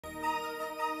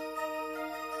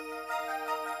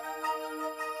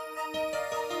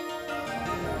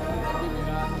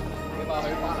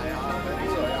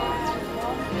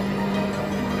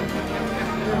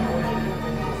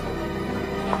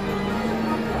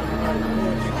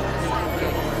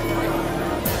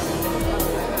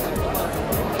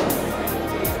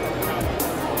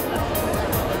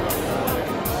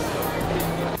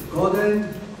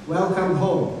Gordon, welcome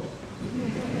home.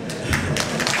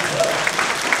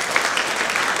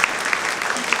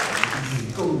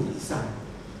 愚公移山，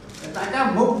大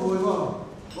家唔好誤會喎，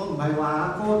我唔係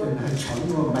話Gordon係蠢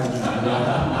喎，唔係愚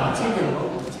啊，千祈唔好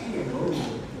誤，千祈唔好誤。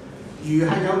愚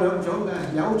係有兩種嘅，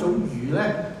有一種愚咧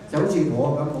就好似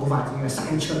我咁冇發展嘅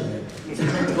生出嚟，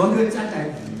我都真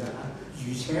係愚㗎，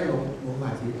愚且老冇發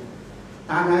展。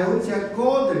但係好似阿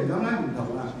Gordon咁咧唔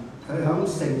同啦，佢響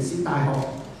城市大學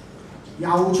又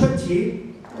出錢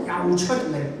又出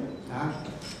力啊，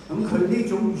咁佢呢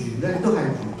種愚咧都係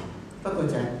愚，不過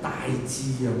就係大智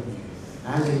若愚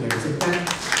啊，令人值得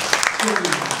歡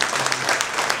迎。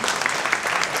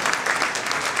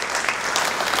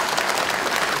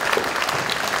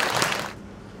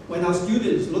When our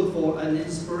students look for an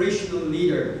inspirational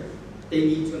leader, they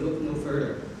need to look no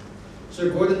further. Sir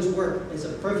Gordon's work is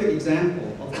a perfect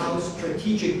example of how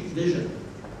strategic vision,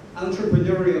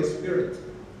 entrepreneurial spirit,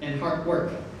 and hard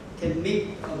work can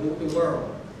make the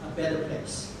world a better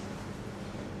place.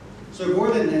 Sir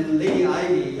Gordon and Lady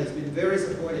Ivy has been very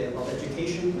supportive of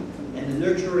education and the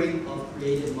nurturing of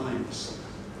creative minds.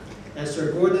 As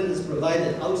Sir Gordon has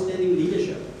provided outstanding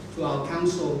leadership to our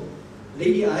council,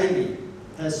 Lady Ivy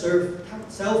has served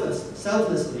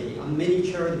selflessly on many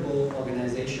charitable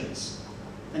organizations.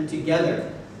 And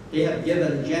together, they have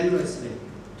given generously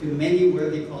to many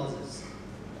worthy causes.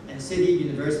 And City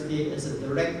University is a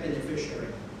direct beneficiary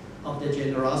of the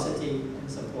generosity and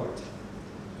support.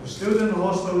 The student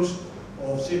hostels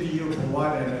of CityU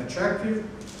provide an attractive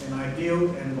and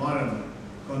ideal environment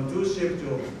conducive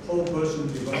to whole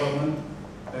person development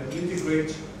that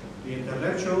integrates the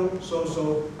intellectual,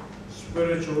 social,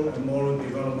 spiritual, and moral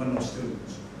development of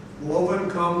students, who often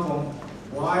come from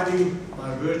widely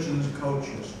divergent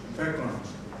cultures, backgrounds,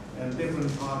 and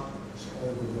different parts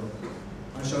of the world.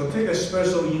 I shall take a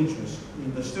special interest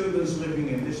in the students living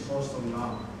in this hostel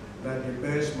now that it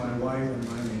bears my wife and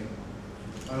my name.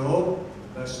 I hope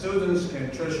that students can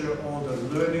treasure all the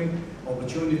learning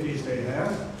opportunities they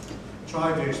have,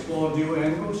 try to explore new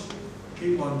angles,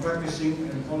 keep on practicing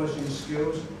and polishing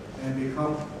skills, and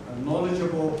become a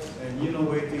knowledgeable and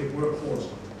innovative workforce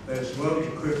that is well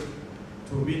equipped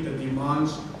to meet the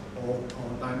demands of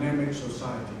our dynamic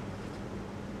society.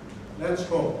 Let's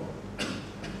hope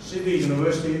City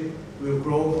University will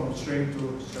grow from strength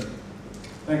to strength.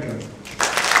 Thank you.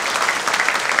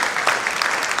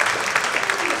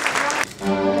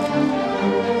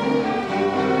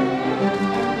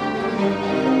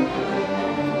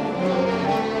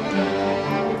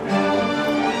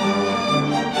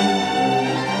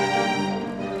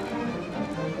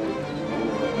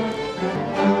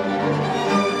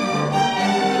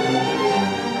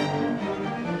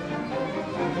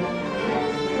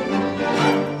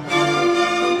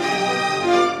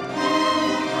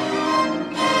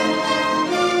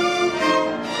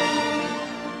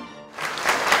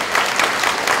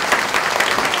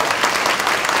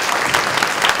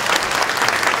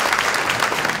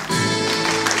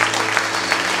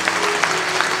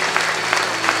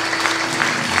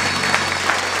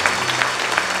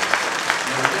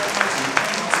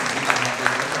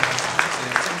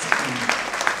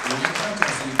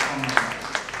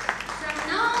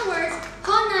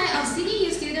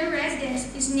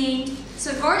 Named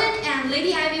Sir Gordon and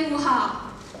Lady Ivy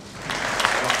Wu-ha.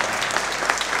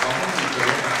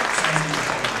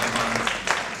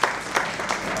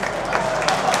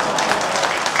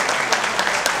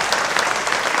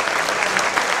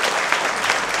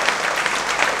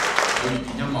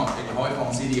 音樂亦開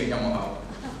放 CD 嘅音樂口。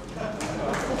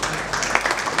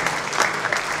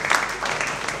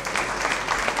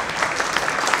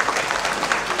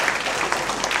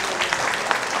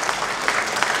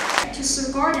To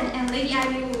Sir Gordon and Lady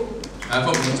Ivy Wu.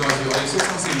 福建再次我哋xuất生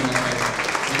試驗嘅係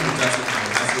請唔再次同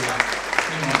大家紹介，希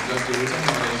望再次會將我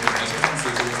哋全體出生試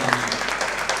驗嘅心意。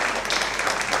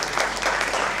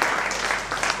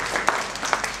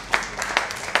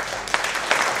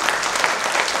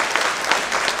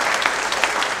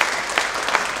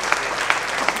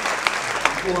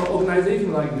For an organization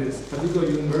like this,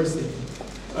 particularly university,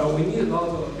 we need a lot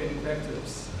of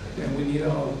benefactors and we need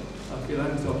our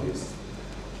philanthropists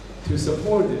to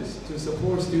support this, to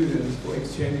support students for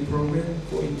exchange program,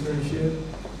 for internship,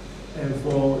 and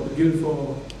for the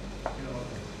beautiful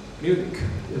music,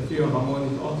 the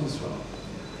Philharmonic Orchestra.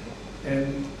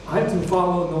 And I have to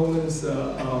follow Norman's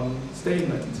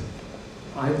statement.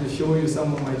 I have to show you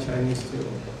some of my Chinese too.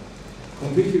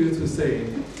 Completely to say,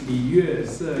 礼乐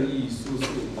射艺术数.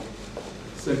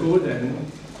 Sir Gordon,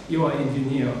 you are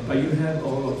engineer, but you have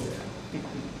all of them.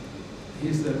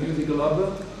 He's a music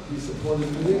lover, he supports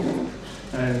music,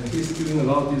 and he's doing a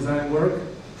lot of design work.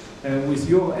 And with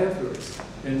your efforts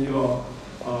and your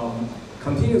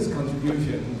continuous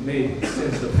contribution made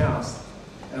since the past,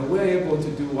 and we're able to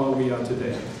do what we are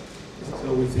today.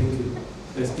 So we thank you.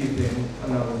 Let's give them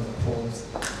another applause.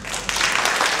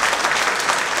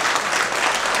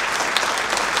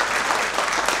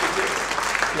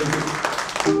 Thank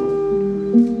you.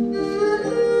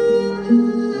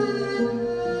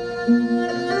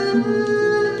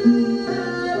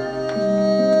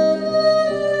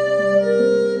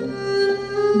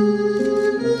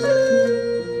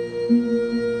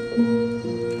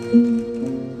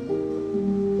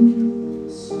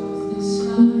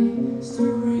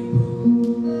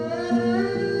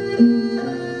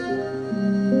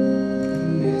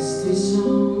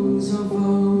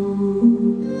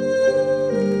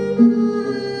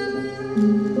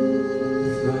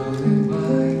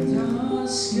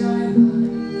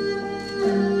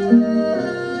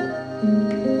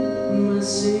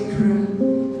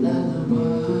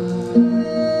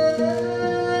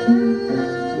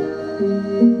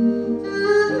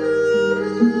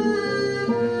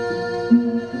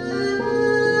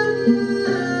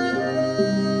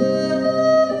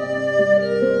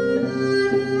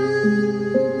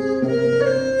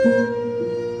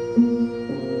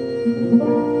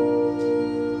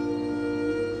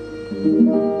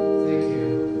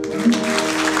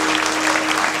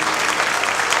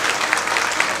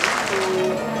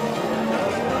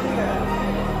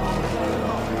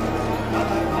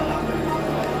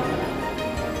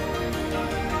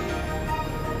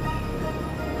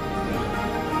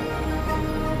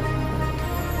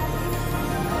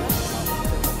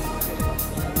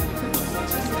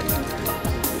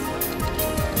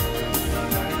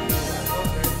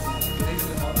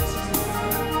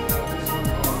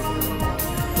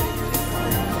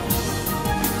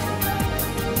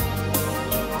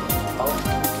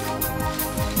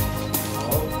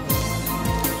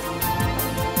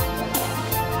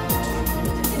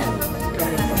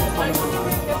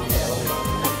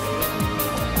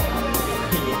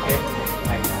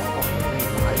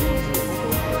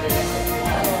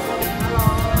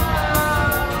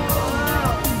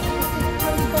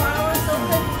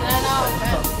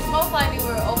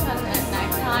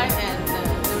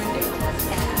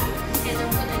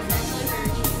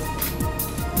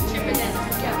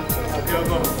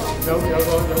有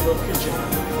個 kitchen，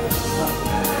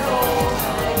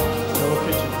 有個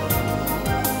kitchen。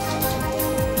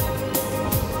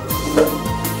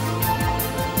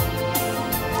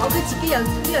佢自己有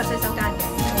洗手間嘅，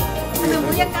係咪每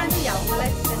一間都有嘅咧？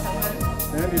洗手間？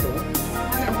你喺呢度？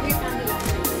係咪每一間都有？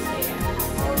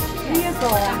呢一個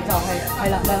就係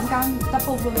啦，兩間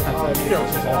double room。呢樣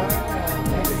廁所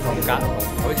同間，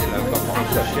好似兩個房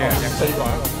就 share 4個。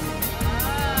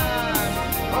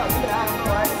可能啲啊，各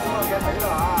位，咁我嘅睇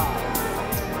啦。